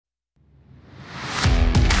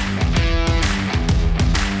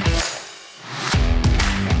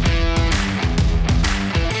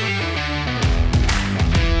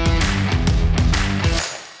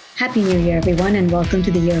Happy New Year, everyone, and welcome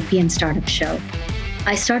to the European Startup Show.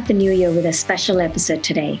 I start the new year with a special episode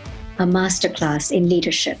today, a masterclass in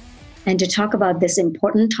leadership. And to talk about this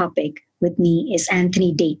important topic with me is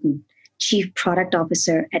Anthony Deighton, Chief Product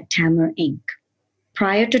Officer at Tamr, Inc.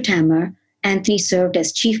 Prior to Tamr, Anthony served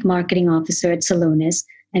as Chief Marketing Officer at Celonis,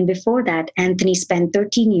 and before that, Anthony spent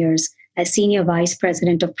 13 years as Senior Vice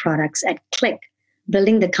President of Products at Qlik,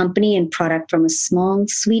 building the company and product from a small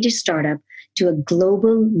Swedish startup to a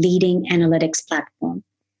global leading analytics platform.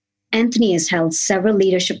 Anthony has held several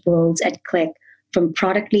leadership roles at Qlik, from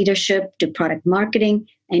product leadership to product marketing,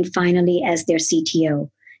 and finally as their CTO,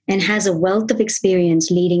 and has a wealth of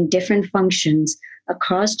experience leading different functions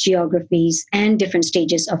across geographies and different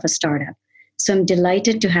stages of a startup. So I'm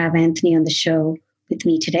delighted to have Anthony on the show with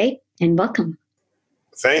me today, and welcome.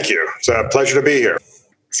 Thank you. It's a pleasure to be here.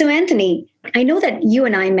 So Anthony, I know that you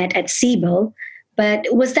and I met at Siebel, but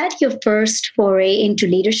was that your first foray into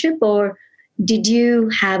leadership, or did you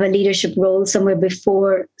have a leadership role somewhere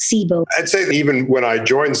before Siebel? I'd say that even when I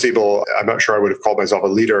joined Siebel, I'm not sure I would have called myself a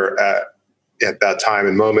leader at that time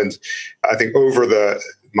and moment. I think over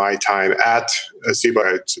my time at Siebel,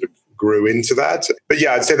 I sort of grew into that. But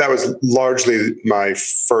yeah, I'd say that was largely my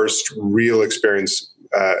first real experience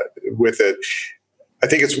with it. I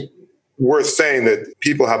think it's worth saying that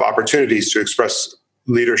people have opportunities to express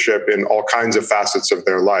leadership in all kinds of facets of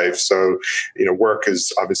their life. So, work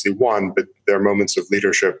is obviously one, but there are moments of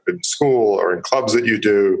leadership in school or in clubs that you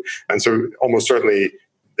do. And so almost certainly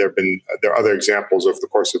there are other examples over the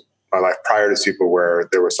course of my life prior to Siebel where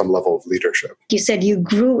there was some level of leadership. You said you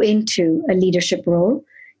grew into a leadership role.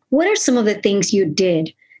 What are some of the things you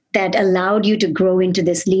did that allowed you to grow into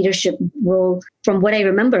this leadership role from what I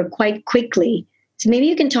remember quite quickly? So maybe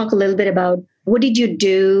you can talk a little bit about what did you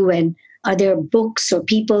do, and are there books or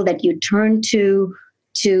people that you turned to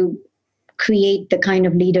create the kind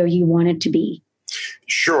of leader you wanted to be?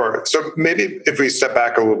 Sure. So maybe if we step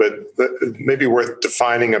back a little bit, maybe worth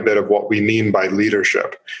defining a bit of what we mean by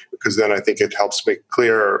leadership, because then I think it helps make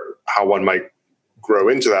clear how one might grow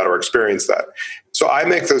into that or experience that. So I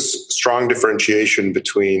make this strong differentiation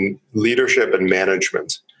between leadership and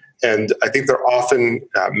management. And I think they're often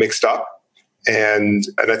mixed up. And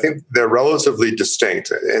I think they're relatively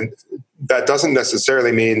distinct. And that doesn't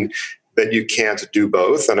necessarily mean that you can't do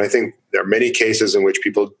both. And I think there are many cases in which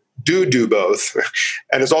people do both.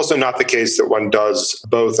 And it's also not the case that one does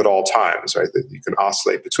both at all times, right? That you can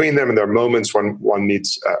oscillate between them. And there are moments when one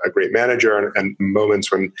needs a great manager and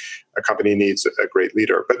moments when a company needs a great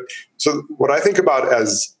leader. But so what I think about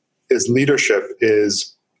as leadership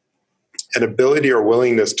is an ability or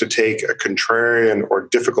willingness to take a contrarian or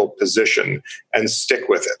difficult position and stick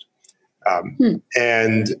with it.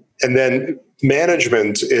 And then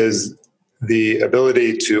management is the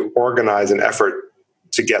ability to organize an effort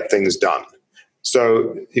to get things done.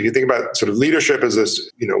 So if you think about sort of leadership as this,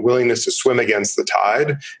 willingness to swim against the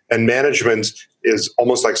tide, and management is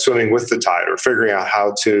almost like swimming with the tide or figuring out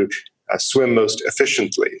how to swim most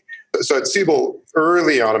efficiently. So at Siebel,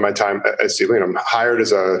 early on in my time at Siebel, I'm hired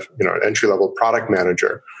as an entry-level product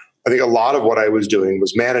manager. I think a lot of what I was doing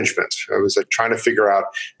was management. I was trying to figure out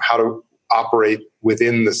how to operate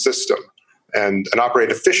within the system and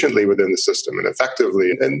operate efficiently within the system and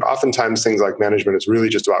effectively. And oftentimes things like management is really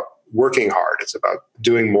just about working hard. It's about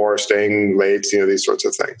doing more, staying late, these sorts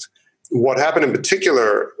of things. What happened in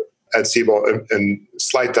particular at Siebel, and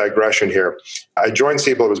slight digression here, I joined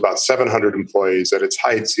Siebel, it was about 700 employees. At its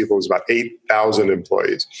height, Siebel was about 8,000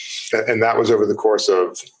 employees. And that was over the course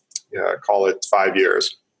of, call it 5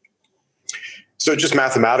 years. So just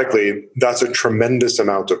mathematically, that's a tremendous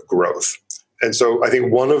amount of growth. And so I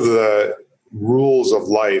think one of the rules of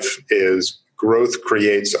life is growth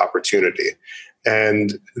creates opportunity.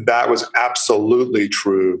 And that was absolutely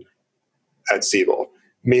true at Siebel,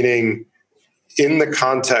 meaning in the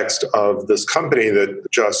context of this company that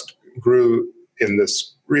just grew in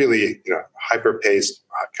this really hyper-paced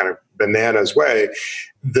kind of bananas way,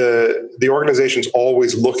 the organization's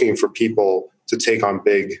always looking for people to take on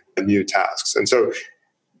big new tasks. And so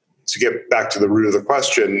to get back to the root of the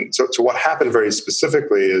question, so what happened very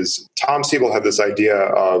specifically is Tom Siebel had this idea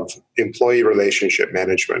of employee relationship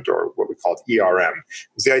management, or what we call ERM.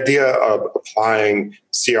 It's the idea of applying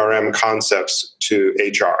CRM concepts to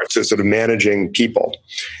HR, to sort of managing people.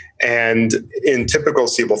 And in typical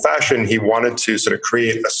Siebel fashion, he wanted to sort of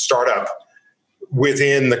create a startup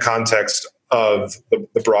within the context of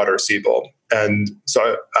the broader Siebel. And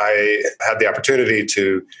so I had the opportunity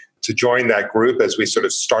to join that group as we sort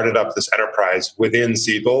of started up this enterprise within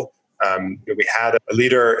Siebel. We had a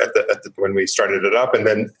leader when we started it up, and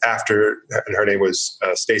then after, and her name was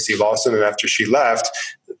Stacy Lawson, and after she left,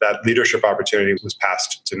 that leadership opportunity was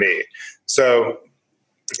passed to me. So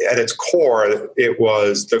at its core, it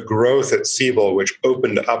was the growth at Siebel, which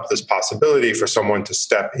opened up this possibility for someone to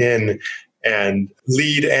step in and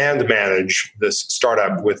lead and manage this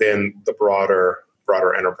startup within the broader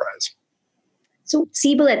enterprise. So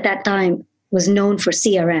Siebel at that time was known for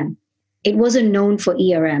CRM. It wasn't known for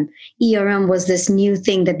ERM. ERM was this new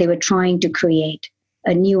thing that they were trying to create,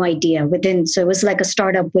 a new idea within. So it was like a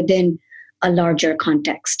startup within a larger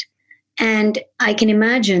context. And I can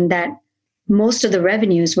imagine that most of the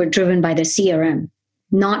revenues were driven by the CRM,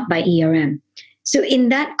 not by ERM. So in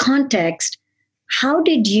that context, how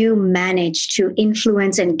did you manage to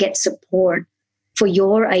influence and get support for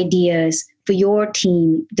your ideas, for your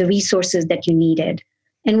team, the resources that you needed?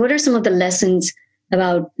 And what are some of the lessons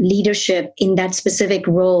about leadership in that specific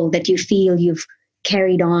role that you feel you've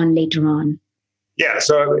carried on later on? Yeah,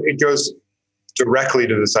 so it goes directly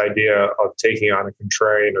to this idea of taking on a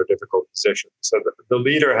contrarian or difficult position. So the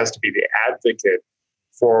leader has to be the advocate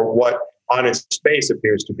for what on its face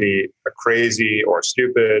appears to be a crazy or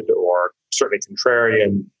stupid or certainly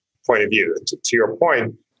contrarian point of view. To your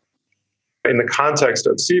point, in the context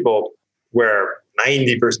of Siebel, where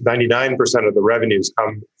 99% of the revenues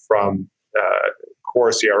come from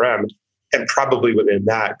core CRM, and probably within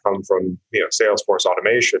that come from Salesforce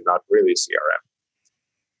automation, not really CRM.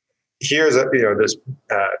 Here's this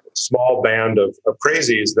small band of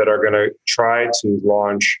crazies that are going to try to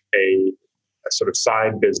launch a sort of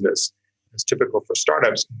side business, as typical for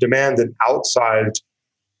startups, demand an outsized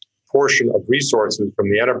portion of resources from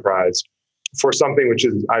the enterprise for something which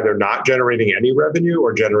is either not generating any revenue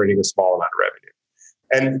or generating a small amount of revenue.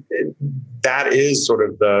 And that is sort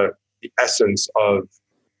of the essence of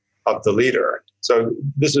the leader. So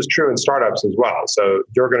this is true in startups as well. So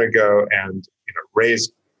you're going to go and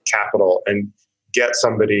raise capital and get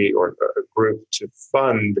somebody or a group to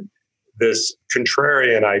fund this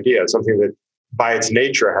contrarian idea, something that by its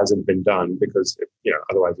nature hasn't been done because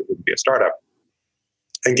otherwise it wouldn't be a startup,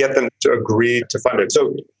 and get them to agree to fund it.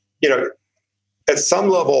 So at some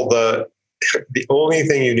level, the only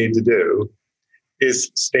thing you need to do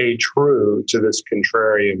is stay true to this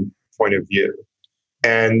contrarian point of view.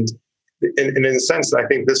 And in a sense, I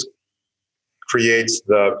think this creates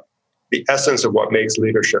the essence of what makes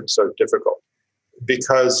leadership so difficult.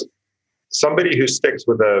 Because somebody who sticks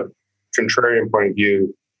with a contrarian point of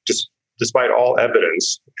view, just despite all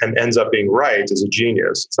evidence, and ends up being right is a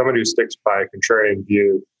genius. Someone who sticks by a contrarian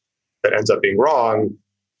view that ends up being wrong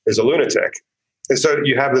is a lunatic. And so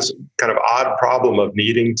you have this kind of odd problem of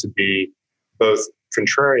needing to be both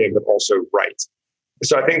contrarian but also right.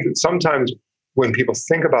 So I think that sometimes when people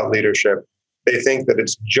think about leadership, they think that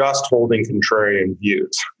it's just holding contrarian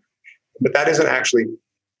views. But that isn't actually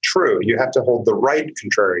true. You have to hold the right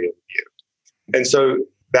contrarian view. And so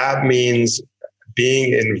that means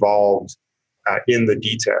being involved in the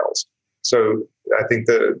details. So I think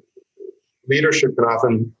the leadership can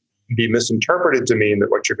often be misinterpreted to mean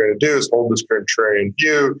that what you're going to do is hold this contrarian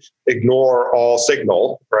view, ignore all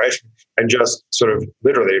signal, right? And just sort of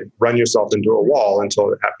literally run yourself into a wall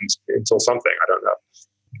until it happens, until something, I don't know.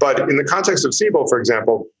 But in the context of Siebel, for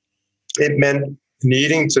example, it meant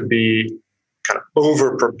needing to be kind of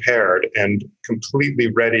over-prepared and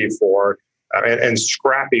completely ready for and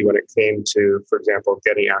scrappy when it came to, for example,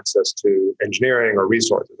 getting access to engineering or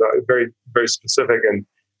resources. Very, very specific and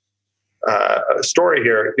story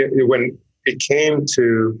here. When it came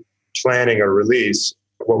to planning a release,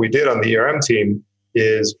 what we did on the ERM team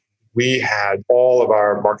is we had all of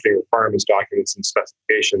our marketing requirements, documents, and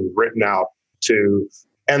specifications written out to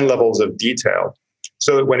n levels of detail,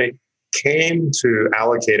 so that when it came to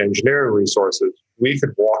allocate engineering resources, we could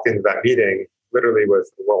walk into that meeting literally with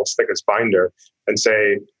the world's thickest binder and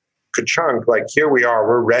say, ka-chunk, like, here we are,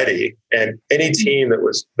 we're ready. And any team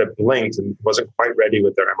that blinked and wasn't quite ready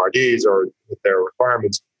with their MRDs or with their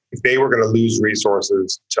requirements, they were going to lose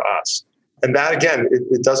resources to us. And that, again,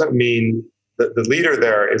 it doesn't mean that the leader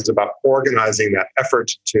there is about organizing that effort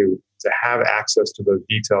to have access to those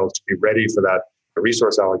details, to be ready for that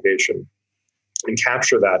resource allocation and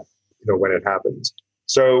capture that when it happens.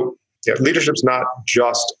 So leadership's not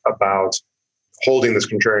just about holding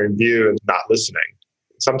this contrarian view and not listening.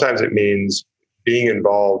 Sometimes it means being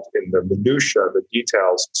involved in the minutiae, the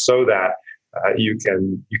details, so that you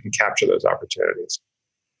can capture those opportunities.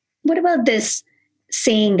 What about this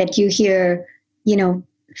saying that you hear,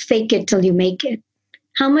 fake it till you make it?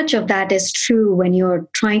 How much of that is true when you're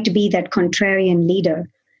trying to be that contrarian leader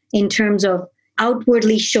in terms of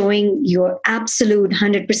outwardly showing your absolute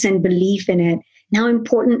 100% belief in it? And how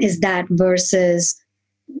important is that versus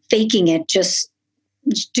faking it just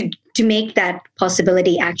to to make that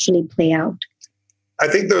possibility actually play out? I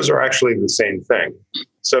think those are actually the same thing.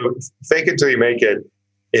 So fake it till you make it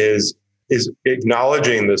is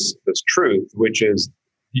acknowledging this truth, which is,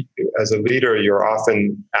 as a leader, you're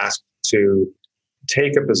often asked to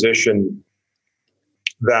take a position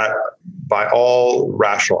that by all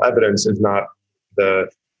rational evidence is not the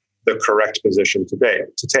correct position to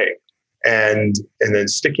take. And then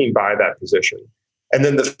sticking by that position. And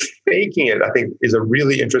then the faking it, I think, is a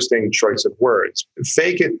really interesting choice of words.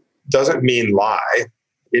 Fake it doesn't mean lie.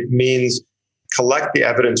 It means collect the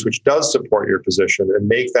evidence which does support your position and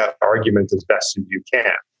make that argument as best as you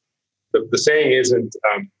can. The saying isn't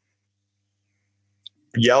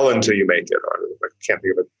yell until you make it, or I can't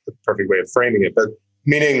think of the perfect way of framing it, but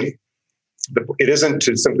meaning it isn't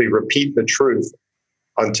to simply repeat the truth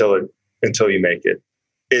until you make it.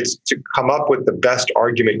 It's to come up with the best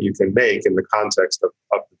argument you can make in the context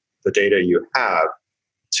of the data you have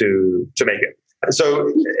to make it. So,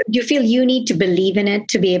 do you feel you need to believe in it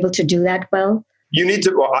to be able to do that well? You need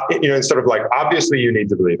to, instead of like, obviously you need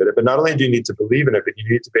to believe in it, but not only do you need to believe in it, but you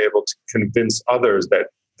need to be able to convince others that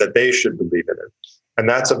they should believe in it. And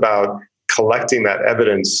that's about collecting that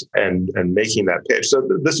evidence and making that pitch. So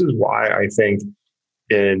this is why I think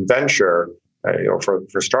in venture,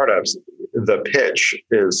 for startups, the pitch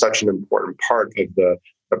is such an important part of the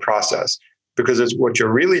process, because it's what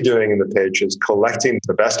you're really doing in the pitch is collecting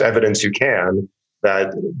the best evidence you can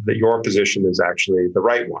that your position is actually the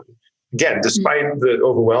right one. Again, despite the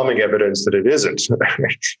overwhelming evidence that it isn't.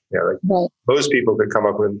 Most people could come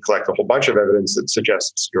up with and collect a whole bunch of evidence that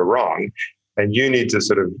suggests you're wrong. And you need to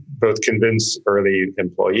sort of both convince early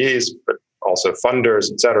employees, but also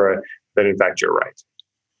funders, et cetera, that in fact you're right.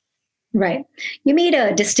 Right. You made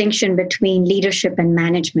a distinction between leadership and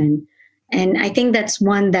management. And I think that's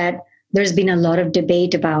one that there's been a lot of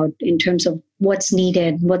debate about in terms of what's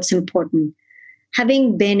needed, what's important.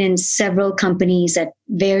 Having been in several companies at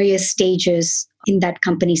various stages in that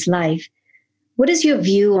company's life, what is your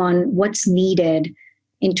view on what's needed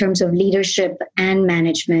in terms of leadership and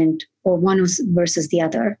management, or one versus the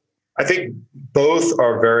other? I think both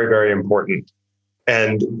are very, very important.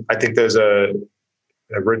 And I think there's a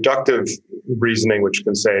reductive reasoning which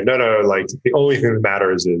can say, no, like the only thing that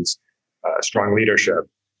matters is strong leadership.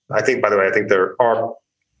 I think, by the way, there are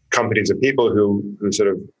companies and people who sort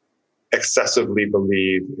of excessively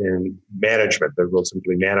believe in management, that we'll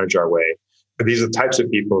simply manage our way. But these are the types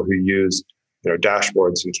of people who use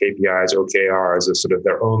dashboards and KPIs, OKRs as sort of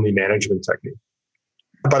their only management technique.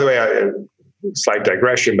 By the way, slight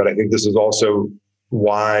digression, but I think this is also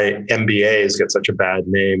why MBAs get such a bad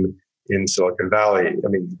name in Silicon Valley. I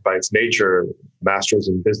mean, by its nature, Masters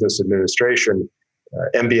in Business Administration,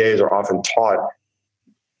 MBAs are often taught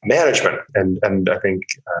management. And I think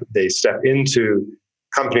they step into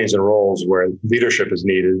companies and roles where leadership is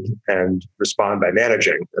needed and respond by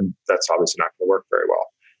managing. And that's obviously not going to work very well.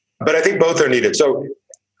 But I think both are needed. So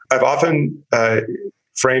I've often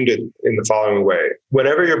framed it in the following way.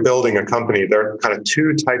 Whenever you're building a company, there are kind of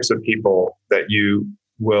two types of people that you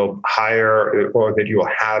will hire or that you will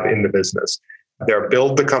have in the business. There are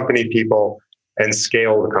build the company people and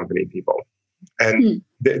scale the company people. And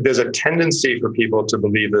there's a tendency for people to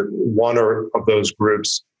believe that one of those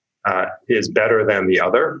groups is better than the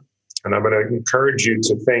other. And I'm going to encourage you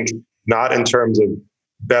to think not in terms of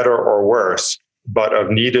better or worse, but of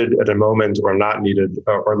needed at a moment or not needed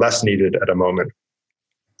or less needed at a moment.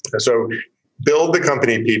 So build the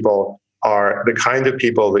company people are the kind of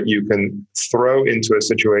people that you can throw into a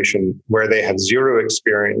situation where they have zero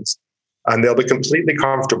experience and they'll be completely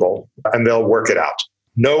comfortable and they'll work it out.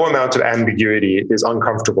 No amount of ambiguity is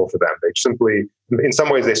uncomfortable for them. They simply, in some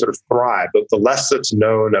ways, they sort of thrive. But the less that's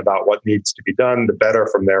known about what needs to be done, the better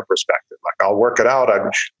from their perspective. Like, I'll work it out.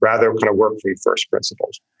 I'd rather kind of work from first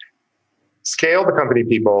principles. Scale the company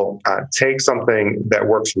people, take something that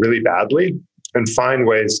works really badly and find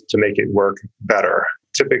ways to make it work better.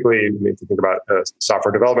 Typically, if you think about a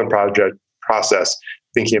software development process,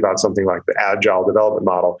 thinking about something like the agile development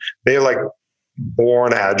model, they're like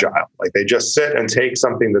born agile. Like they just sit and take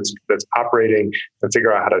something that's operating and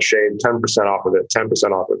figure out how to shave 10% off of it,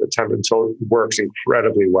 10% off of it, 10% until it works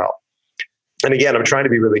incredibly well. And again, I'm trying to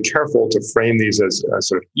be really careful to frame these as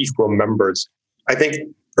sort of equal members. I think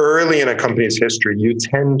early in a company's history, you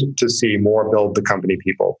tend to see more build the company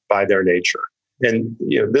people by their nature. And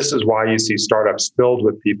this is why you see startups filled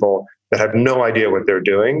with people that have no idea what they're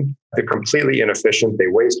doing. They're completely inefficient. They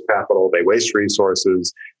waste capital. They waste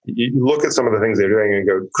resources. You look at some of the things they're doing and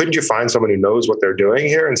go, couldn't you find someone who knows what they're doing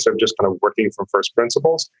here instead of just kind of working from first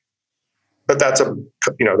principles? But that's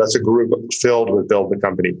a group filled with build the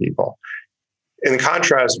company people. In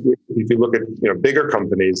contrast, if you look at bigger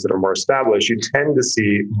companies that are more established, you tend to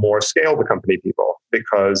see more scale the company people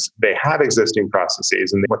because they have existing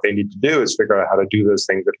processes, and what they need to do is figure out how to do those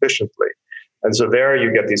things efficiently. And so there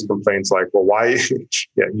you get these complaints like, well, why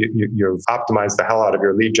you've optimized the hell out of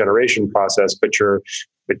your lead generation process, but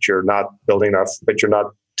you're not building enough, but you're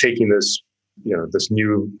not taking this this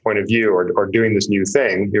new point of view or doing this new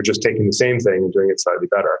thing. You're just taking the same thing and doing it slightly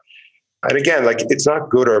better. And again, it's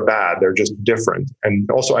not good or bad. They're just different. And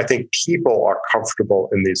also, I think people are comfortable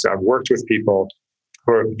in these. I've worked with people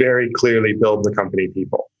who are very clearly build the company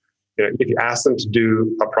people. If you ask them to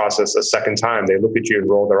do a process a second time, they look at you and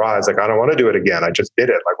roll their eyes like, I don't want to do it again. I just did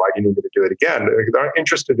it. Like, why do you need me to do it again? They're not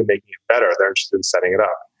interested in making it better. They're interested in setting it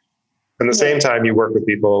up. And at the same time, you work with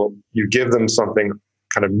people, you give them something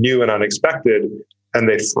kind of new and unexpected, and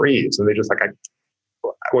they freeze. And they just like,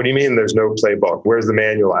 what do you mean there's no playbook? Where's the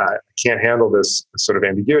manual? I can't handle this sort of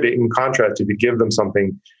ambiguity. In contrast, if you give them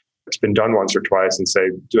something that's been done once or twice and say,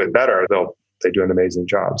 do it better, they do an amazing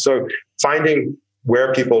job. So finding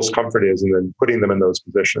where people's comfort is and then putting them in those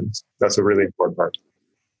positions, that's a really important part.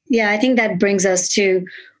 Yeah, I think that brings us to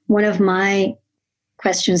one of my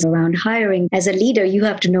questions around hiring. As a leader, you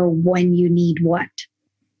have to know when you need what,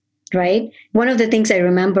 right? One of the things I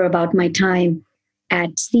remember about my time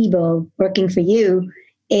at Siebel working for you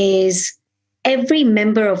is every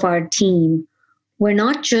member of our team were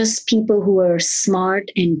not just people who were smart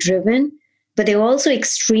and driven, but they were also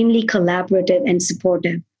extremely collaborative and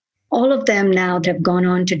supportive. All of them now have gone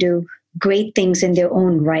on to do great things in their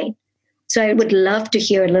own right. So I would love to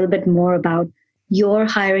hear a little bit more about your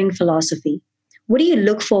hiring philosophy. What do you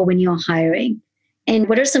look for when you're hiring? And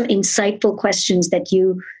what are some insightful questions that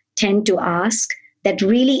you tend to ask that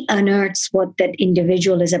really unearths what that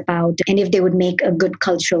individual is about and if they would make a good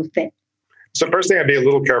cultural fit? So first thing, I'd be a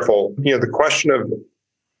little careful. The question of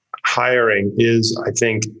hiring is, I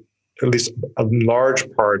think, at least a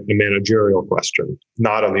large part, a managerial question,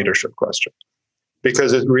 not a leadership question,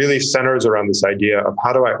 because it really centers around this idea of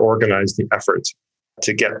how do I organize the efforts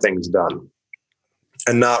to get things done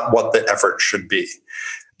and not what the effort should be.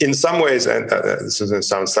 In some ways, and this is going to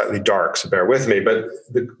sound slightly dark, so bear with me, but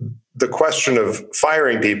the question of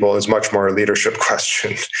firing people is much more a leadership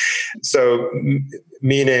question. So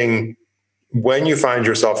meaning when you find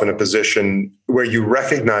yourself in a position where you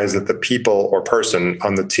recognize that the people or person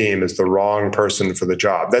on the team is the wrong person for the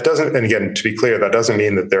job, that doesn't, and again, to be clear, that doesn't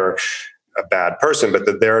mean that they're a bad person, but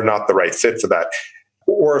that they're not the right fit for that.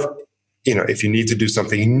 Or, if you need to do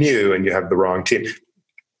something new and you have the wrong team,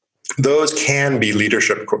 those can be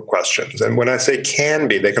leadership questions. And when I say can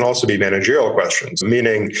be, they can also be managerial questions,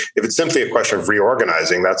 meaning if it's simply a question of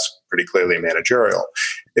reorganizing, that's pretty clearly managerial.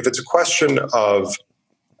 If it's a question of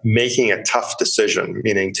making a tough decision,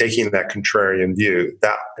 meaning taking that contrarian view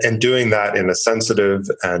and doing that in a sensitive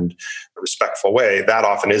and respectful way, that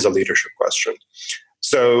often is a leadership question.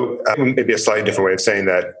 So maybe a slightly different way of saying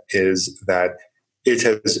that is that it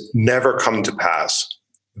has never come to pass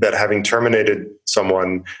that having terminated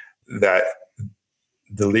someone that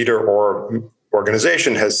the leader or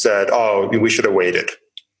organization has said, oh, we should have waited.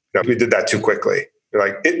 We did that too quickly.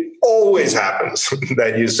 Like, it always happens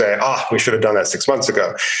that you say, we should have done that 6 months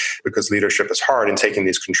ago, because leadership is hard and taking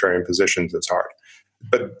these contrarian positions is hard.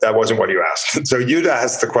 But that wasn't what you asked. So you'd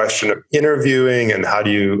asked the question of interviewing and how do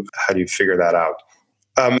you figure that out?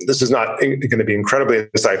 This is not going to be incredibly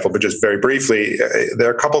insightful, but just very briefly, there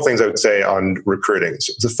are a couple of things I would say on recruiting.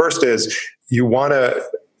 So the first is you want to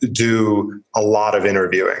do a lot of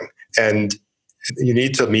interviewing, and you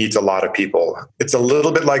need to meet a lot of people. It's a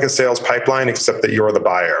little bit like a sales pipeline, except that you're the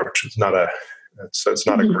buyer, which is not a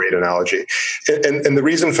great analogy. And the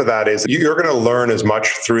reason for that is you're going to learn as much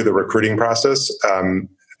through the recruiting process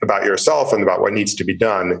about yourself and about what needs to be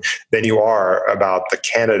done than you are about the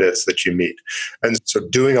candidates that you meet. And so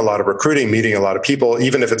doing a lot of recruiting, meeting a lot of people,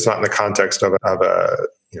 even if it's not in the context of a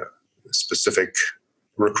specific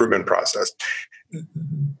recruitment process.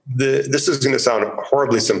 This is going to sound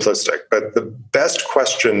horribly simplistic, but the best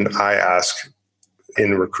question I ask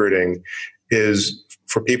in recruiting is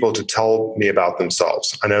for people to tell me about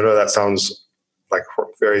themselves. And I know that sounds like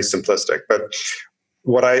very simplistic, but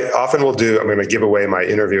what I often will do, I'm going to give away my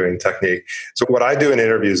interviewing technique. So what I do in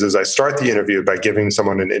interviews is I start the interview by giving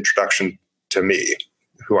someone an introduction to me,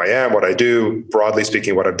 who I am, what I do, broadly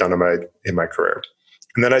speaking, what I've done in my career.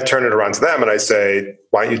 And then I turn it around to them and I say,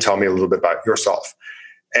 why don't you tell me a little bit about yourself?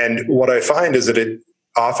 And what I find is that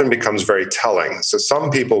often becomes very telling. So some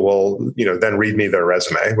people will, then read me their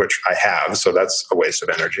resume, which I have, so that's a waste of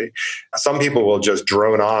energy. Some people will just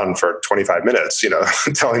drone on for 25 minutes,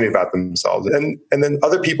 telling me about themselves. And then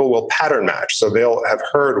other people will pattern match. So they'll have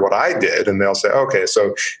heard what I did and they'll say, okay,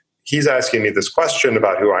 so he's asking me this question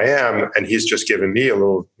about who I am, and he's just given me a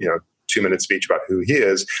little, 2-minute speech about who he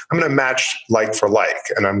is. I'm going to match like for like,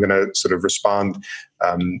 and I'm going to sort of respond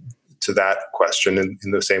to that question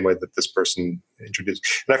in the same way that this person introduced.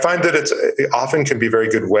 And I find that it often can be a very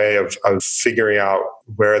good way of figuring out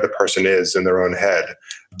where the person is in their own head.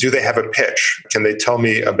 Do they have a pitch? Can they tell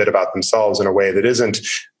me a bit about themselves in a way that isn't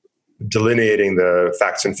delineating the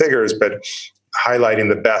facts and figures, but highlighting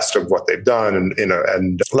the best of what they've done,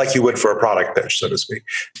 and like you would for a product pitch, so to speak.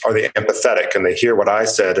 Are they empathetic? Can they hear what I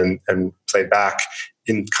said and play back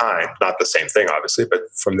in kind? Not the same thing, obviously, but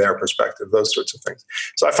from their perspective, those sorts of things.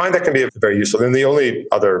 So I find that can be very useful. And the only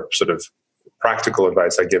other sort of practical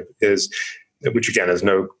advice I give is, which again is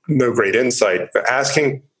no great insight, but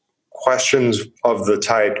asking questions of the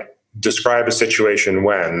type, describe a situation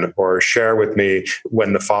when, or share with me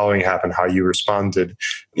when the following happened, how you responded.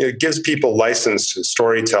 It gives people license to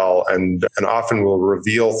storytell and often will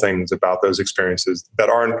reveal things about those experiences that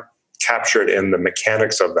aren't captured in the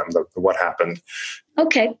mechanics of them, what happened.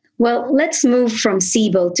 Okay, well, let's move from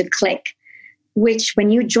Siebel to Qlik, which when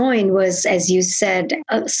you joined was, as you said,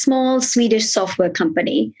 a small Swedish software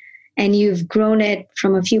company, and you've grown it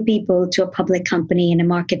from a few people to a public company and a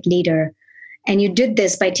market leader. And you did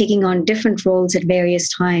this by taking on different roles at various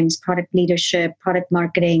times: product leadership, product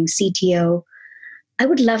marketing, CTO. I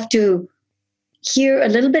would love to hear a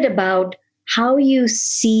little bit about how you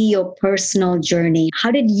see your personal journey.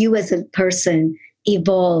 How did you as a person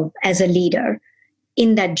evolve as a leader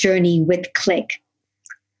in that journey with Qlik?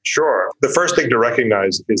 Sure. The first thing to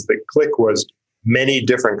recognize is that Qlik was many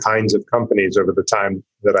different kinds of companies over the time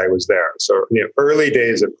that I was there. So in the early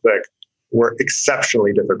days of Qlik were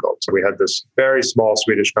exceptionally difficult. So we had this very small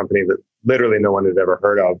Swedish company that literally no one had ever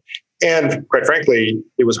heard of. And quite frankly,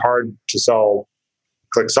 it was hard to sell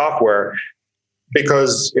Qlik software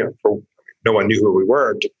because no one knew who we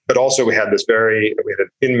were. But also we had an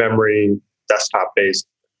in-memory desktop-based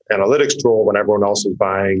analytics tool when everyone else was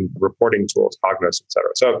buying reporting tools, Cognos, et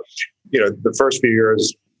cetera. So, the first few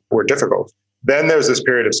years were difficult. Then there's this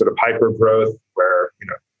period of sort of hyper growth where,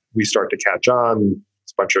 we start to catch on.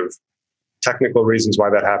 It's a bunch of technical reasons why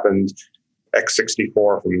that happened.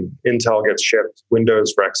 x64 from Intel gets shipped.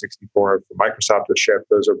 Windows for x64 from Microsoft was shipped.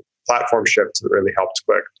 Those are platform shifts that really helped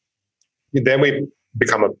Qlik. Then we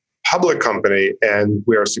become a public company, and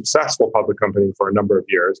we are a successful public company for a number of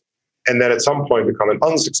years. And then at some point become an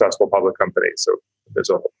unsuccessful public company. So there's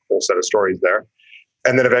a whole set of stories there.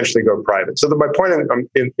 And then eventually go private. So my point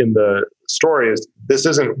in the story is this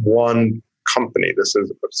isn't one company. This is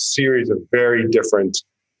a series of very different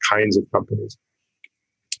kinds of companies.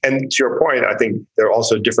 And to your point, I think there are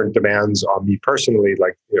also different demands on me personally,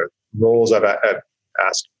 like roles I've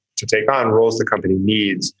asked to take on, roles the company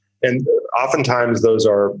needs. And oftentimes those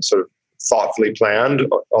are sort of thoughtfully planned,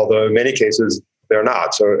 although in many cases they're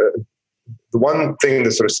not. So the one thing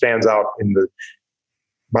that sort of stands out in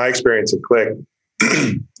my experience at Qlik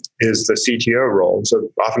is the CTO role. So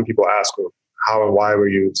often people ask, well, how and why were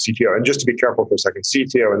you CTO? And just to be careful for a second,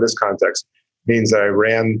 CTO in this context means that I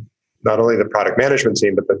ran not only the product management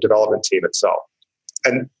team, but the development team itself.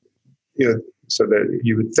 And, so that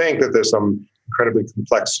you would think that there's some incredibly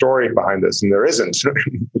complex story behind this, and there isn't.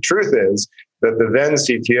 The truth is that the then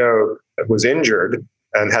CTO was injured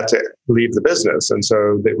and had to leave the business. And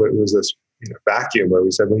so it was this vacuum where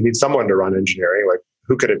we said, we need someone to run engineering. Like,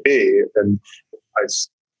 who could it be? And I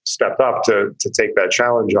stepped up to take that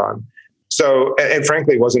challenge on. So, and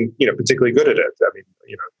frankly, wasn't particularly good at it. I mean,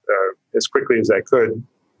 as quickly as I could,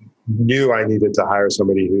 knew I needed to hire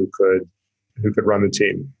somebody who could run the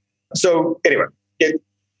team. So anyway,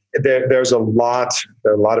 there's a lot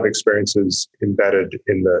of experiences embedded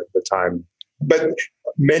in the time, but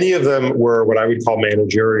many of them were what I would call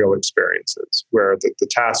managerial experiences, where the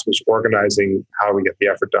task was organizing how we get the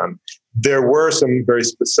effort done. There were some very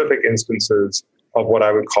specific instances of what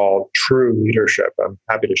I would call true leadership. I'm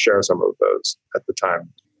happy to share some of those at the time.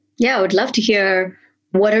 Yeah, I would love to hear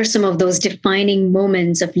what are some of those defining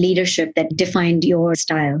moments of leadership that defined your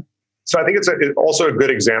style. So I think it's also a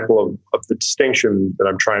good example of the distinction that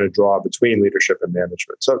I'm trying to draw between leadership and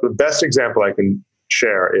management. So the best example I can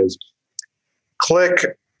share is Qlik.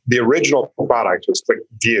 The original product was Qlik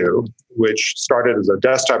View, which started as a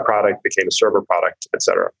desktop product, became a server product, et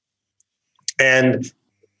cetera. And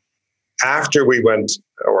after we went,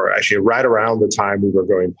 or actually right around the time we were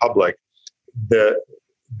going public, the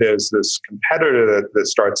there's this competitor that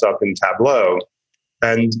starts up in Tableau.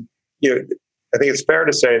 And I think it's fair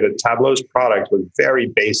to say that Tableau's product was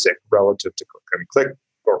very basic relative to Qlik,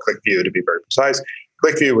 or QlikView to be very precise.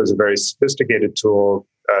 QlikView was a very sophisticated tool.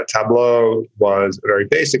 Tableau was a very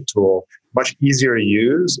basic tool, much easier to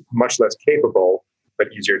use, much less capable, but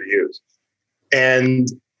easier to use. And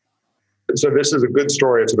so this is a good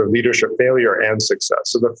story of sort of leadership failure and success.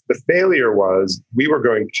 So the failure was we were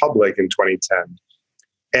going public in 2010.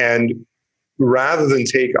 And rather than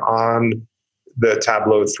take on the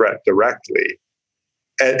Tableau threat directly,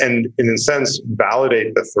 and in a sense,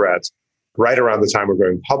 validate the threat right around the time we're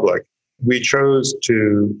going public, we chose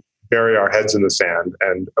to bury our heads in the sand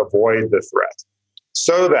and avoid the threat.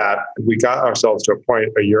 So that we got ourselves to a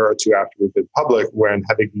point a year or two after we've been public when,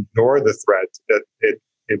 having ignored the threat,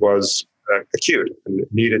 it was acute and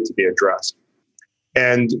needed to be addressed.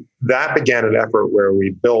 And that began an effort where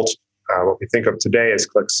we built what we think of today as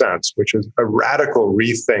Qlik Sense, which is a radical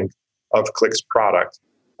rethink of Qlik's product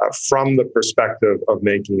from the perspective of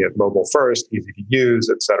making it mobile first, easy to use,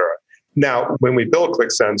 et cetera. Now, when we built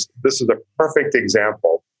Qlik Sense, this is a perfect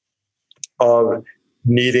example of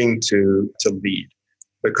needing to lead,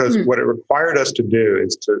 because what it required us to do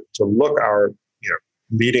is to look our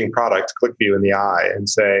leading product, QlikView, in the eye and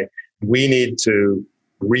say, we need to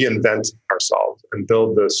reinvent ourselves and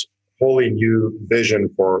build this wholly new vision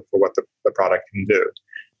for what the product can do.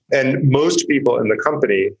 And most people in the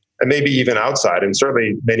company, and maybe even outside, and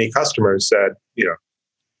certainly many customers said,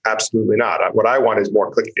 absolutely not. What I want is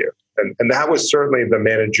more QlikView. And that was certainly the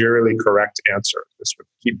managerially correct answer, is to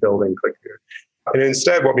keep building QlikView. And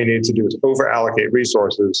instead, what we needed to do is over-allocate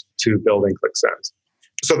resources to building Qlik Sense.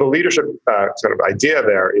 So the leadership sort of idea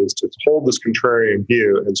there is to hold this contrarian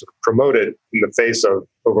view and sort of promote it in the face of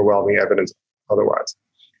overwhelming evidence otherwise.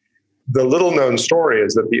 The little-known story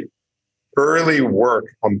is that the early work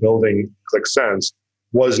on building Qlik Sense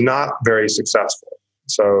was not very successful.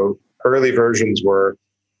 So early versions were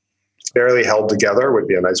barely held together, would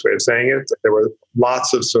be a nice way of saying it. There were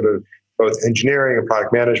lots of sort of both engineering and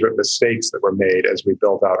product management mistakes that were made as we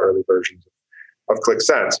built out early versions of Qlik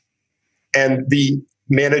Sense. And the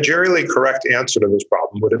managerially correct answer to this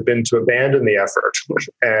problem would have been to abandon the effort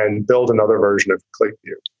and build another version of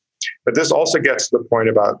QlikView. But this also gets to the point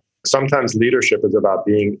about sometimes leadership is about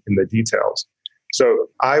being in the details. So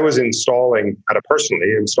I was installing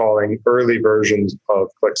early versions of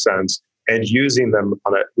Qlik Sense and using them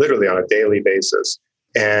literally on a daily basis,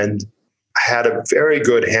 and had a very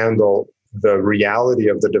good handle the reality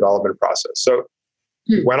of the development process. So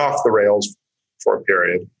it went off the rails for a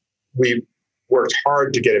period. We worked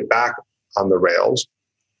hard to get it back on the rails.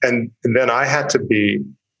 And then I had to be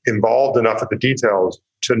involved enough with the details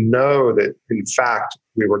to know that, in fact,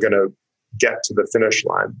 we were going to get to the finish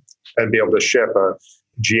line and be able to ship a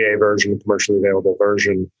GA version, commercially available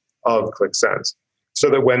version of Qlik Sense. So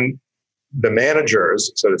that when the managers,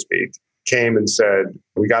 so to speak, came and said,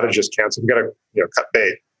 we got to just cancel, we got to cut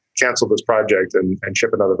bait, cancel this project and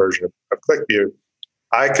ship another version of QlikView,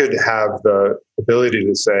 I could have the ability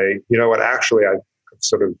to say, actually, I've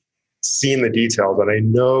sort of seen the details and I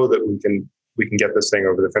know that we can get this thing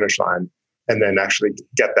over the finish line and then actually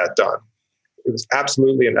get that done. It was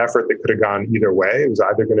absolutely an effort that could have gone either way. It was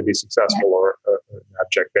either going to be successful or an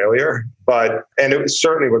abject failure. And it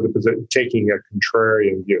certainly was taking a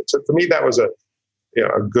contrarian view. So for me, that was a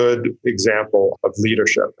good example of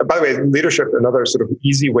leadership. And by the way, leadership, another sort of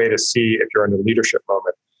easy way to see if you're in a leadership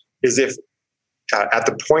moment, is if at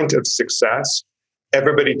the point of success,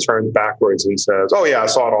 everybody turns backwards and says, "Oh yeah, I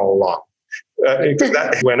saw it all along."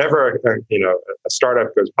 Because whenever a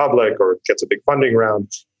startup goes public or gets a big funding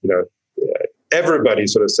round, everybody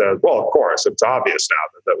sort of says, "Well, of course, it's obvious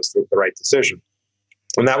now that was the right decision."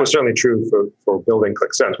 And that was certainly true for building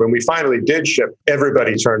Qlik Sense. When we finally did ship,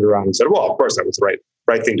 everybody turned around and said, "Well, of course, that was the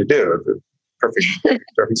right thing to do."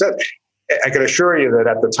 Perfect sense. I can assure you that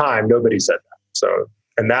at the time, nobody said that. So,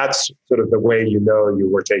 and that's sort of the way you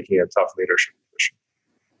were taking a tough leadership position.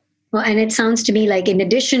 Well, and it sounds to me like, in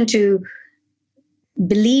addition to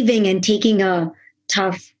believing and taking a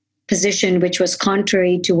tough position, which was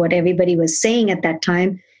contrary to what everybody was saying at that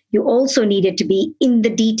time, you also needed to be in the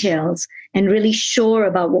details and really sure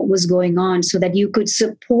about what was going on so that you could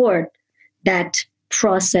support that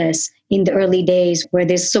process in the early days where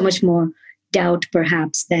there's so much more doubt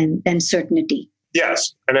perhaps than certainty.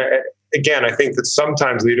 Yes. And again, I think that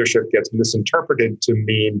sometimes leadership gets misinterpreted to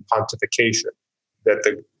mean pontification, that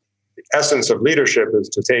the essence of leadership is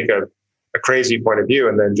to take a crazy point of view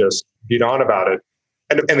and then just beat on about it.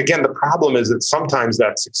 And again, the problem is that sometimes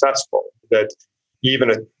that's successful, that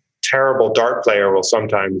even a terrible dart player will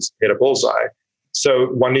sometimes hit a bullseye. So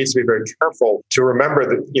one needs to be very careful to remember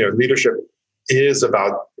that, leadership is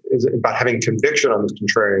about having conviction on this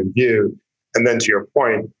contrarian view. And then to your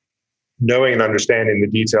point, knowing and understanding the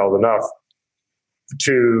details enough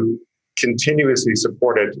to continuously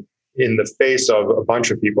support it in the face of a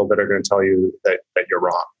bunch of people that are going to tell you that you're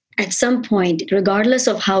wrong. At some point, regardless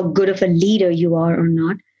of how good of a leader you are or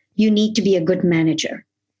not, you need to be a good manager.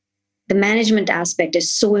 The management aspect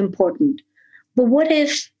is so important. But what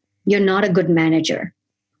if you're not a good manager?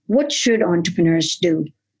 What should entrepreneurs do?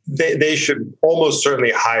 They should almost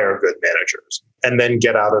certainly hire good managers and then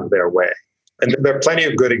get out of their way. And there are plenty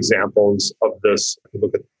of good examples of this. If you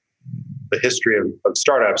look at the history of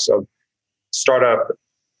startups, of startup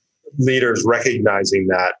leaders recognizing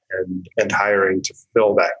that and hiring to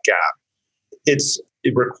fill that gap.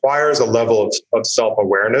 It requires a level of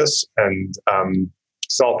self-awareness and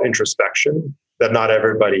self-introspection that not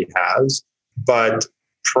everybody has, but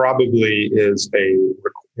probably is a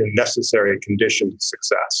necessary condition to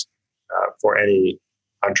success for any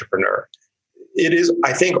entrepreneur. It is,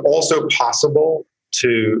 I think, also possible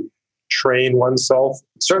to train oneself,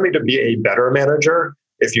 certainly to be a better manager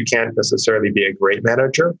if you can't necessarily be a great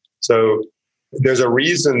manager. So there's a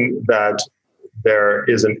reason that there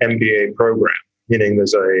is an MBA program, meaning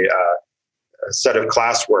there's a set of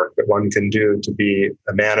classwork that one can do to be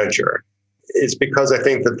a manager. It's because I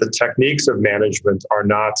think that the techniques of management are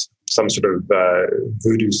not some sort of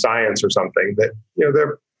voodoo science or something, that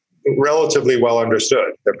they're relatively well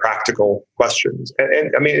understood. They're practical questions.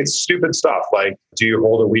 And I mean, it's stupid stuff like, do you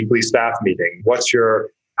hold a weekly staff meeting? What's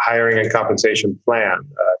your hiring and compensation plan?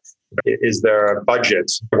 Is there a budget?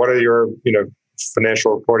 What are your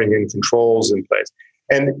financial reporting and controls in place?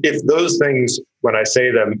 And if those things, when I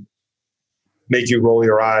say them, make you roll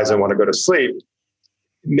your eyes and want to go to sleep,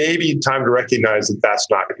 maybe time to recognize that that's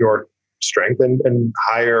not your strength and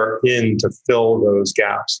hire in to fill those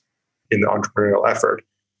gaps in the entrepreneurial effort.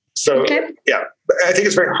 So, yeah, I think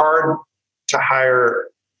it's very hard to hire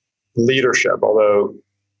leadership, although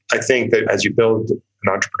I think that as you build an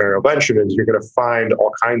entrepreneurial venture, you're going to find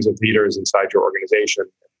all kinds of leaders inside your organization,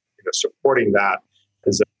 supporting that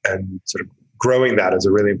and sort of growing that is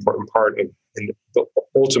a really important part of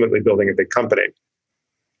ultimately building a big company.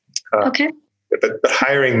 But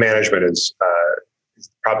hiring management is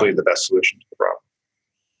probably the best solution to the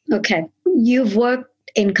problem. Okay. You've worked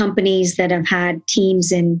in companies that have had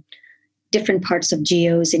teams in different parts of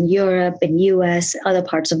geos, in Europe, in US, other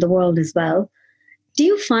parts of the world as well. Do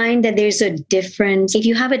you find that there's a difference? If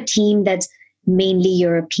you have a team that's mainly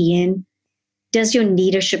European, does your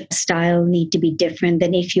leadership style need to be different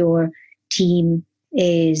than if your team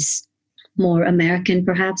is more American,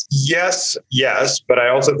 perhaps? Yes. But I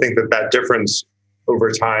also think that difference over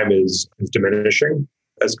time is diminishing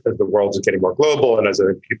as the world is getting more global and as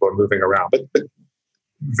people are moving around. But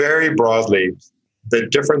very broadly, the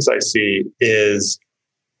difference I see is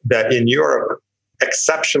that in Europe,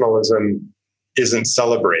 exceptionalism isn't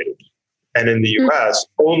celebrated. And in the US,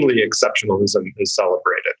 only exceptionalism is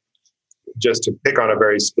celebrated. Just to pick on a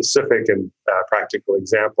very specific and practical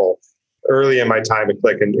example, early in my time at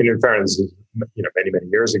Qlik, and in fairness, many, many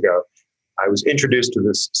years ago, I was introduced to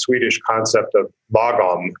this Swedish concept of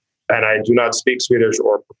lagom. And I do not speak Swedish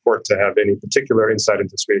or purport to have any particular insight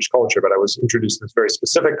into Swedish culture, but I was introduced to this very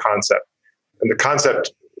specific concept. And the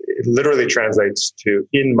concept, it literally translates to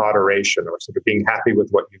in moderation, or sort of being happy with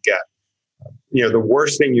what you get. The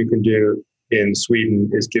worst thing you can do in Sweden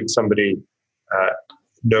is give somebody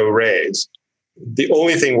no raise. The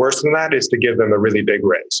only thing worse than that is to give them a really big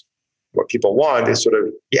raise. What people want is sort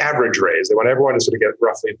of the average raise. They want everyone to sort of get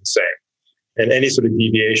roughly the same. And any sort of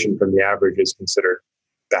deviation from the average is considered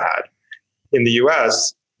bad. In the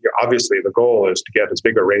US, obviously the goal is to get as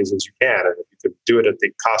big a raise as you can. And if you could do it at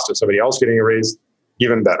the cost of somebody else getting a raise,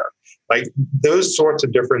 even better. Like those sorts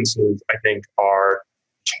of differences, I think, are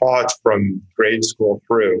taught from grade school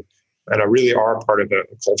through and really are part of a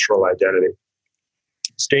cultural identity.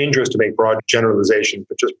 It's dangerous to make broad generalizations,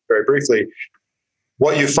 but just very briefly,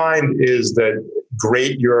 what you find is that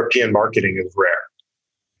great European marketing is rare.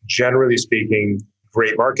 Generally speaking,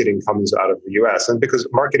 great marketing comes out of the US, and because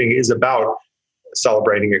marketing is about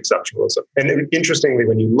celebrating exceptionalism. And interestingly,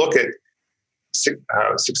 when you look at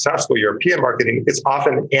successful European marketing, it's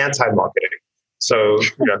often anti-marketing. So,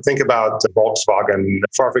 think about Volkswagen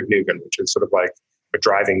Fahrvergnügen, which is sort of like a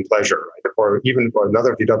driving pleasure, right? Or even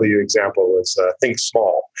another VW example is Think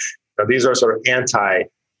Small. Now, these are sort of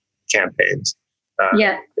anti-campaigns.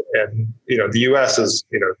 And, the US is,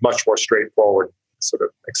 much more straightforward sort of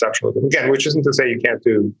exceptionalism. Again, which isn't to say you can't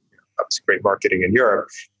do obviously great marketing in Europe.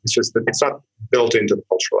 It's just that it's not built into the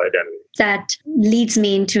cultural identity. That leads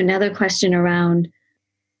me into another question around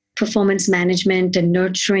performance management and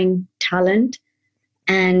nurturing talent.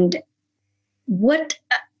 And what,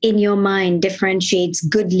 in your mind, differentiates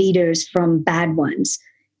good leaders from bad ones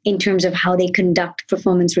in terms of how they conduct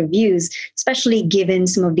performance reviews, especially given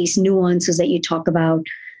some of these nuances that you talk about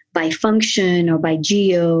by function or by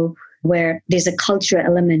geo, where there's a cultural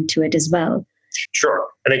element to it as well? Sure.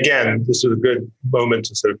 And again, this is a good moment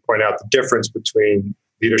to sort of point out the difference between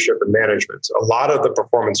leadership and management. A lot of the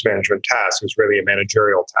performance management task is really a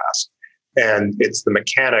managerial task. And it's the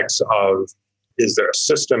mechanics of, is there a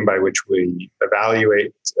system by which we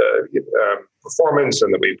evaluate performance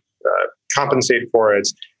and that we compensate for it?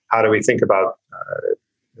 How do we think about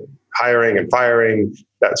hiring and firing,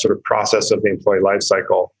 that sort of process of the employee life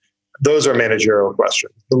cycle? Those are managerial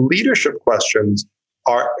questions. The leadership questions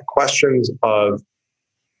are questions of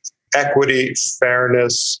equity,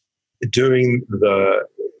 fairness, doing the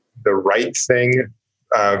right thing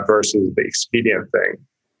versus the expedient thing.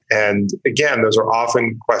 And again, those are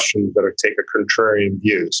often questions that take a contrarian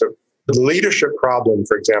view. So the leadership problem,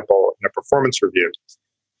 for example, in a performance review,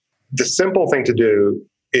 the simple thing to do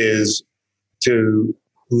is to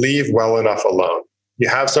leave well enough alone. You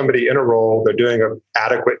have somebody in a role, they're doing an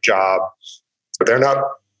adequate job, but they're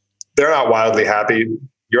not wildly happy.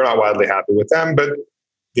 You're not wildly happy with them, but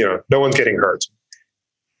no one's getting hurt.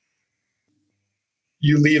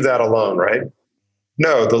 You leave that alone, right?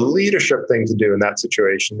 No, the leadership thing to do in that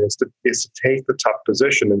situation is to take the tough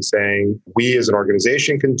position and saying, we as an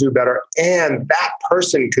organization can do better, and that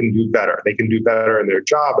person can do better. They can do better in their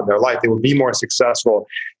job, in their life. They will be more successful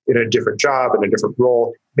in a different job, in a different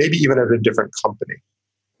role, maybe even at a different company.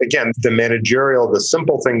 Again, the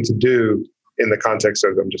simple thing to do in the context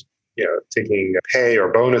of them just taking pay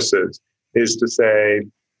or bonuses is to say,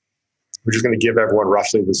 we're just going to give everyone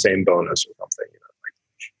roughly the same bonus or something.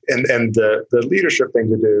 And the leadership thing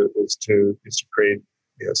to do is to create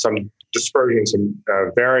some dispersion, some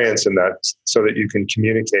variance in that, so that you can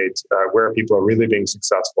communicate where people are really being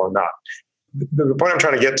successful and not. The point I'm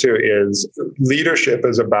trying to get to is leadership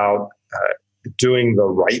is about doing the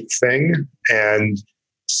right thing and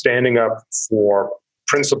standing up for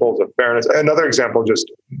principles of fairness. Another example,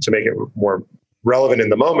 just to make it more relevant in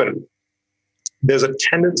the moment, there's a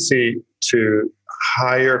tendency to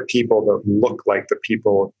hire people that look like the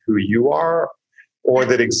people who you are or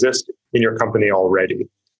that exist in your company already.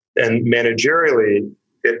 And managerially,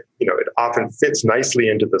 it often fits nicely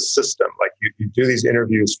into the system. Like you do these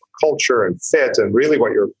interviews for culture and fit, and really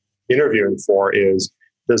what you're interviewing for is,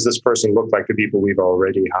 does this person look like the people we've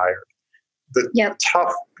already hired? The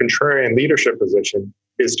tough contrarian leadership position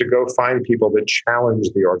is to go find people that challenge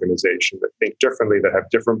the organization, that think differently, that have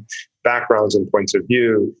different backgrounds and points of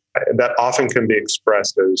view, that often can be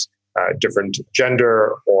expressed as different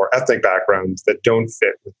gender or ethnic backgrounds that don't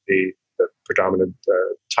fit with the predominant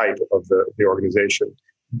type of the organization.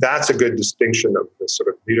 That's a good distinction of the sort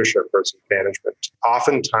of leadership versus management.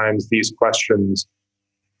 Oftentimes, these questions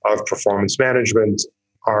of performance management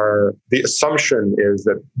the assumption is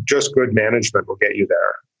that just good management will get you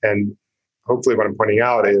there. And hopefully what I'm pointing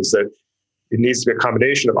out is that it needs to be a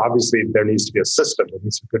combination of, obviously, there needs to be a system, there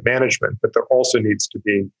needs to be good management, but there also needs to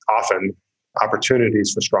be often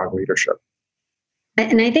opportunities for strong leadership.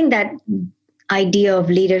 And I think that idea of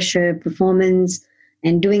leadership, performance,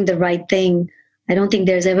 and doing the right thing, I don't think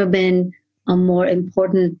there's ever been a more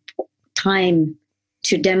important time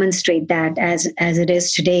to demonstrate that as it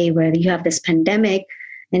is today, where you have this pandemic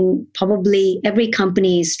and probably every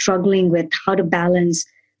company is struggling with how to balance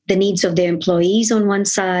the needs of their employees on one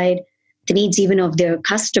side, the needs even of their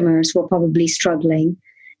customers who are probably struggling,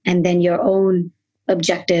 and then your own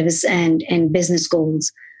objectives and business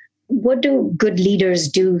goals. What do good leaders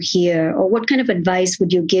do here? Or what kind of advice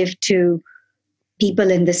would you give to people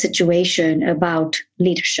in this situation about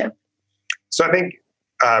leadership? So I think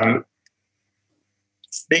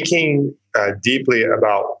thinking deeply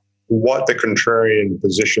about what the contrarian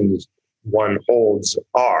positions one holds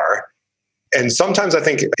are. And sometimes I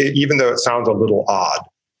think, even though it sounds a little odd,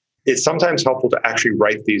 it's sometimes helpful to actually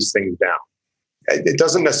write these things down. It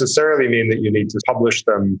doesn't necessarily mean that you need to publish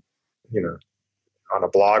them, on a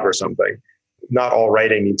blog or something. Not all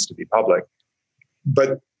writing needs to be public.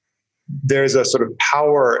 But there's a sort of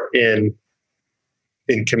power in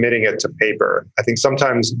committing it to paper. I think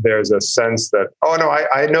sometimes there's a sense that,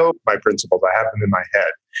 I know my principles, I have them in my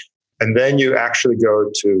head. And then you actually go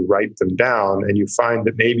to write them down and you find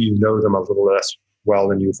that maybe you know them a little less well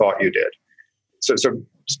than you thought you did. So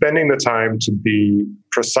spending the time to be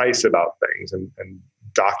precise about things and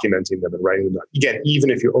documenting them and writing them down. Again, even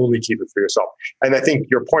if you only keep it for yourself. And I think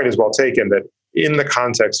your point is well taken, that in the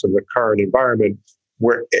context of the current environment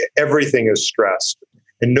where everything is stressed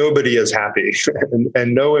and nobody is happy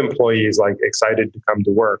and no employee is like excited to come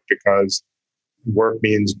to work because work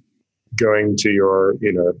means going to your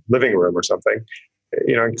living room or something,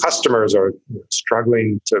 and customers are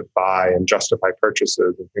struggling to buy and justify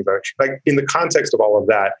purchases and things like in the context of all of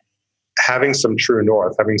that, having some true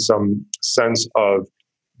north, having some sense of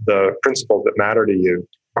the principles that matter to you,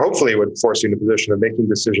 hopefully would force you in a position of making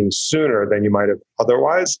decisions sooner than you might have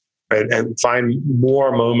otherwise, and find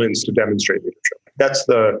more moments to demonstrate leadership. That's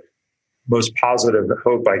the most positive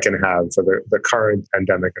hope I can have for the current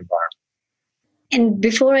pandemic environment. And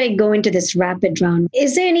before I go into this rapid round,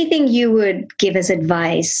 is there anything you would give as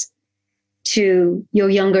advice to your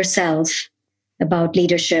younger self about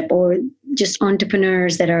leadership, or just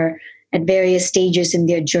entrepreneurs that are at various stages in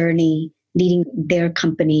their journey, leading their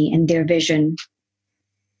company and their vision?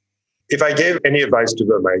 If I gave any advice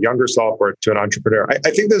to my younger self or to an entrepreneur,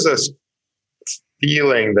 I think there's this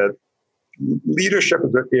feeling that leadership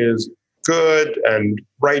is good and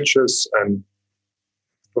righteous and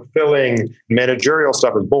fulfilling. Managerial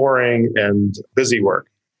stuff is boring and busy work.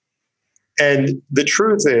 And the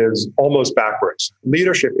truth is almost backwards.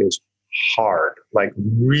 Leadership is hard, like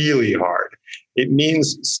really hard. It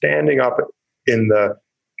means standing up in the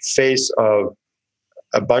face of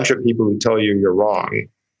a bunch of people who tell you you're wrong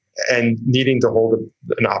and needing to hold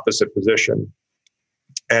an opposite position.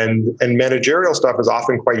 And managerial stuff is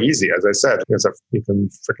often quite easy. As I said, you can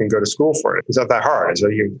freaking go to school for it. It's not that hard. So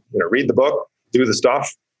you read the book, do the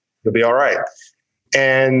stuff, you'll be all right.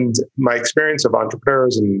 And my experience of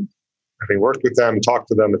entrepreneurs and having worked with them, talked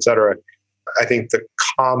to them, et cetera, I think the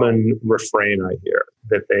common refrain I hear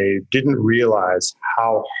that they didn't realize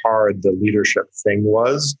how hard the leadership thing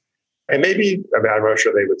was. And maybe, I'm not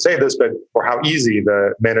sure they would say this, but or how easy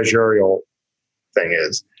the managerial thing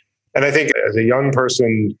is. And I think as a young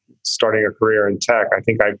person starting a career in tech, I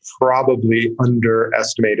think I probably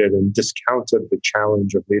underestimated and discounted the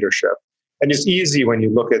challenge of leadership. And it's easy when you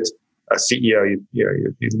look at a CEO,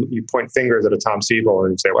 you point fingers at a Tom Siebel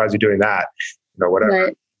and say, "Why is he doing that?" Whatever.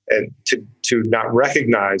 Right. And to not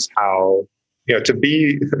recognize how, to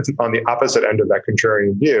be on the opposite end of that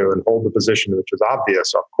contrarian view and hold the position which is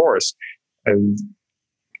obvious, of course, and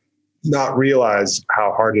not realize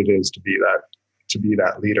how hard it is to be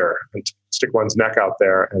that leader and to stick one's neck out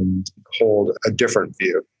there and hold a different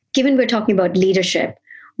view. Given we're talking about leadership,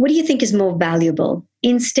 what do you think is more valuable?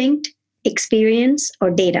 Instinct, experience,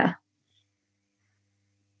 or data?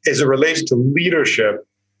 As it relates to leadership,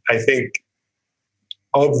 I think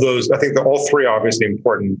of those, I think that all three are obviously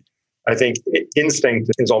important. I think instinct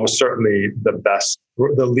is almost certainly the best,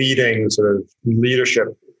 the leading sort of leadership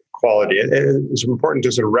quality. It's important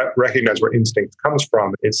to sort of recognize where instinct comes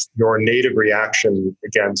from. It's your native reaction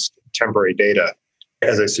against temporary data.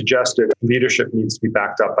 As I suggested, leadership needs to be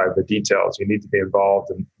backed up by the details. You need to be involved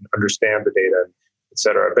and understand the data, et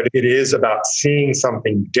cetera. But it is about seeing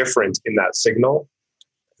something different in that signal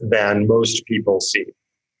than most people see.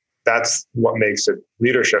 That's what makes it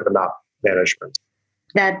leadership and not management.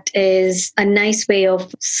 That is a nice way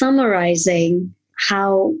of summarizing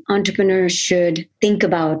how entrepreneurs should think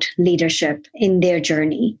about leadership in their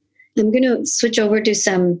journey. I'm going to switch over to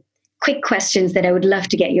some quick questions that I would love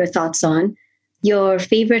to get your thoughts on. Your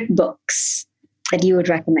favorite books that you would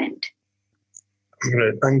recommend?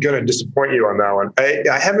 I'm going to disappoint you on that one.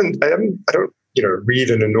 I don't read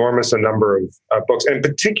an enormous number of books. And in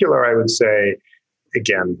particular, I would say,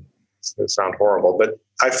 again, it's going to sound horrible, but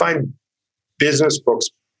I find business books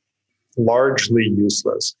largely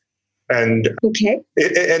useless. And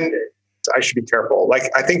and I should be careful. Like,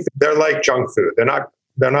 I think they're like junk food. They're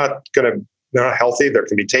not healthy. They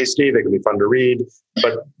can be tasty. They can be fun to read,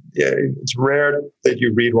 but it's rare that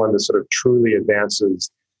you read one that sort of truly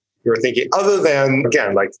advances your thinking. Other than,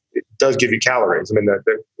 again, like, it does give you calories. I mean,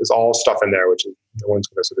 there's all stuff in there which no one's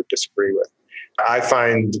going to sort of disagree with. I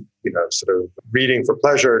find sort of reading for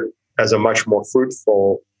pleasure as a much more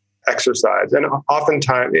fruitful exercise, and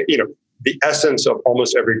oftentimes, the essence of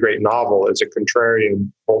almost every great novel is a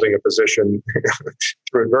contrarian holding a position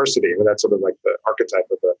through adversity. I mean, that's sort of like the archetype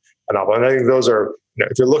of a novel. And I think those are,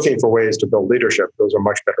 if you're looking for ways to build leadership, those are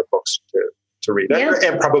much better books to read, yeah.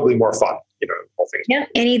 and probably more fun, all things. Yeah.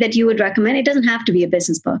 Any that you would recommend? It doesn't have to be a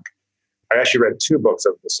business book. I actually read 2 books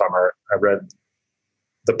over the summer. I read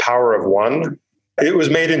The Power of One. It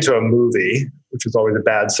was made into a movie, which is always a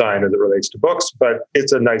bad sign as it relates to books, but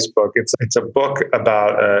it's a nice book. It's a book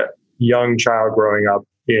about a young child growing up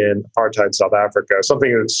in apartheid South Africa,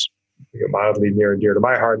 something that's mildly near and dear to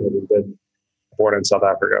my heart, having been born in South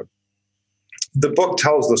Africa. The book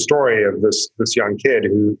tells the story of this young kid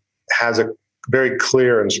who has a very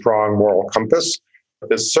clear and strong moral compass.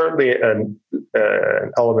 There's certainly an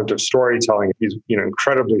element of storytelling. He's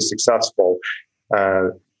incredibly successful,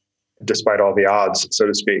 despite all the odds, so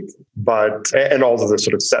to speak, and all of the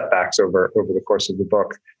sort of setbacks over the course of the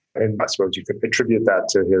book. And I suppose you could attribute that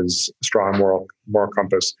to his strong moral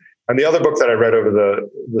compass. And the other book that I read over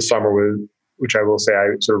the summer, which I will say I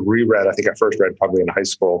sort of reread, I think I first read probably in high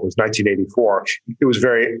school, was 1984. It was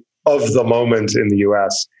very of the moment in the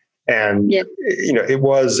US. And, it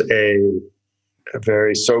was a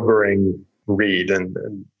very sobering read and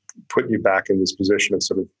put you back in this position of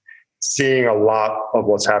sort of seeing a lot of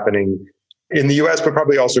what's happening in the US, but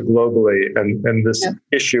probably also globally. And this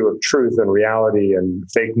issue of truth and reality and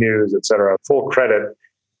fake news, et cetera, full credit.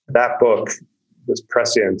 That book was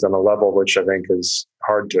prescient on a level which I think is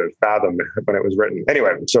hard to fathom when it was written.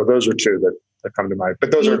 Anyway, so those are two that come to mind.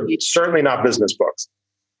 But those are certainly not business books.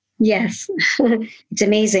 Yes. It's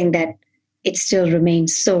amazing that it still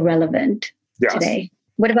remains so relevant today.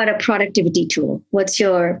 What about a productivity tool? What's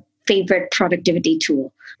your favorite productivity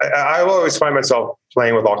tool? I will always find myself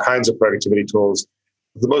playing with all kinds of productivity tools.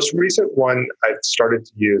 The most recent one I've started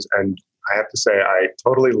to use, and I have to say I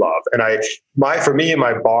totally love, and for me,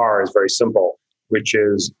 my bar is very simple, which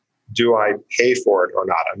is, do I pay for it or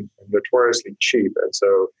not? I'm notoriously cheap. And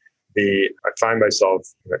so I find myself,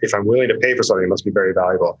 if I'm willing to pay for something, it must be very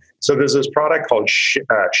valuable. So there's this product called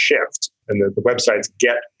Shift, and the website's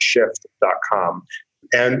getshift.com.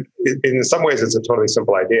 And in some ways, it's a totally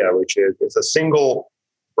simple idea, which is it's a single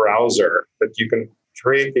browser that you can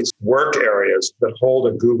create these work areas that hold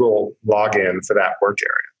a Google login for that work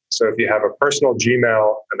area. So if you have a personal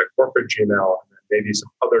Gmail and a corporate Gmail, and maybe some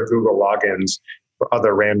other Google logins for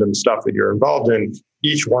other random stuff that you're involved in,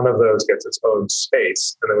 each one of those gets its own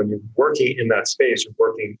space. And then when you're working in that space, you're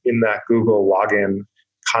working in that Google login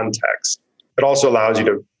context. It also allows you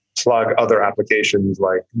to plug other applications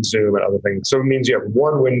like Zoom and other things. So it means you have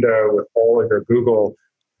one window with all of your Google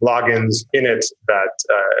logins in it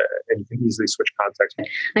and you can easily switch context.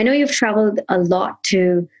 I know you've traveled a lot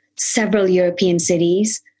to several European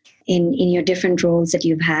cities in your different roles that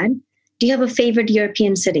you've had. Do you have a favorite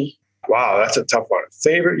European city? Wow, that's a tough one.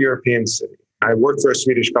 Favorite European city? I worked for a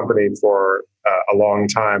Swedish company for a long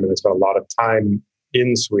time, and I spent a lot of time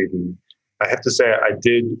in Sweden. I have to say I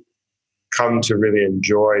did come to really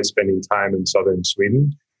enjoy spending time in southern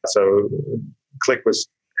Sweden. So Qlik was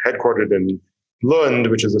headquartered in Lund,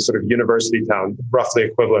 which is a sort of university town, roughly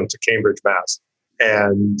equivalent to Cambridge, Mass.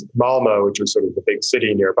 And Malmö, which was sort of the big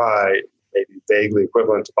city nearby, maybe vaguely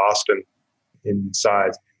equivalent to Boston in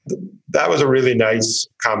size. That was a really nice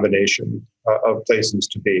combination of places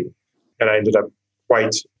to be. And I ended up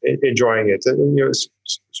quite enjoying it. And,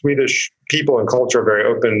 Swedish people and culture are very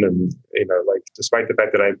open. And, despite the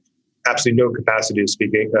fact that I have absolutely no capacity to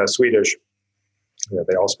speak Swedish,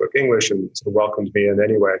 they all spoke English and sort of welcomed me in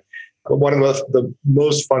anyway. But one of the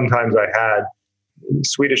most fun times I had,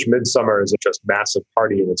 Swedish Midsummer is a just massive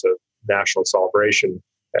party, and it's a national celebration.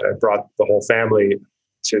 And I brought the whole family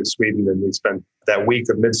to Sweden, and we spent that week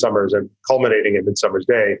of Midsummer's and culminating in Midsummer's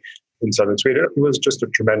Day in southern Sweden. It was just a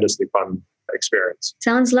tremendously fun experience.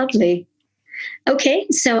 Sounds lovely. Okay,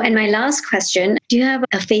 and my last question, do you have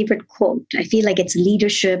a favorite quote? I feel like it's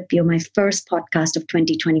leadership. You're my first podcast of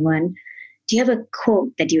 2021. Do you have a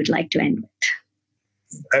quote that you'd like to end with?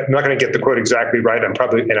 I'm not going to get the quote exactly right.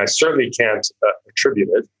 And I certainly can't attribute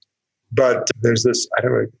it, but there's this,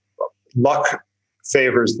 luck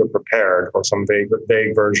favors the prepared, or some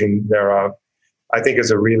vague version thereof, I think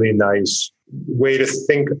is a really nice way to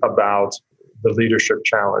think about the leadership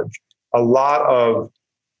challenge. A lot of,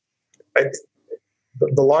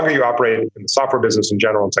 the longer you operate in the software business in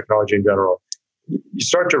general and technology in general, you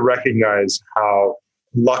start to recognize how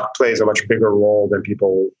luck plays a much bigger role than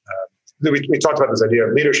people. We talked about this idea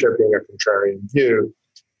of leadership being a contrarian view.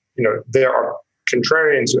 There are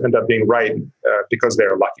contrarians who end up being right because they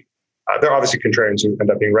are lucky. There are obviously contrarians who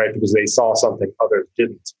end up being right because they saw something others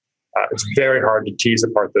didn't. It's very hard to tease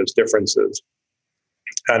apart those differences.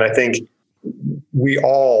 And I think we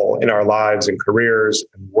all in our lives and careers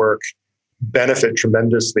and work benefit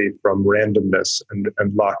tremendously from randomness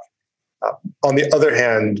and luck. On the other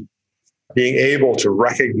hand, being able to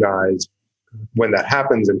recognize when that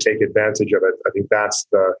happens and take advantage of it, I think that's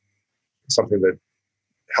something that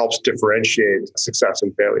helps differentiate success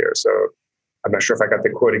and failure. So I'm not sure if I got the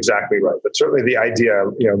quote exactly right, but certainly the idea,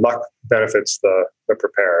 luck benefits the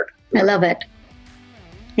prepared. I love it.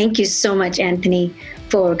 Thank you so much, Anthony,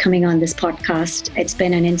 for coming on this podcast. It's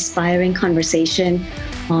been an inspiring conversation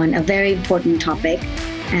on a very important topic.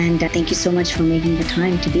 And thank you so much for making the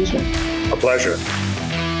time to be here. A pleasure.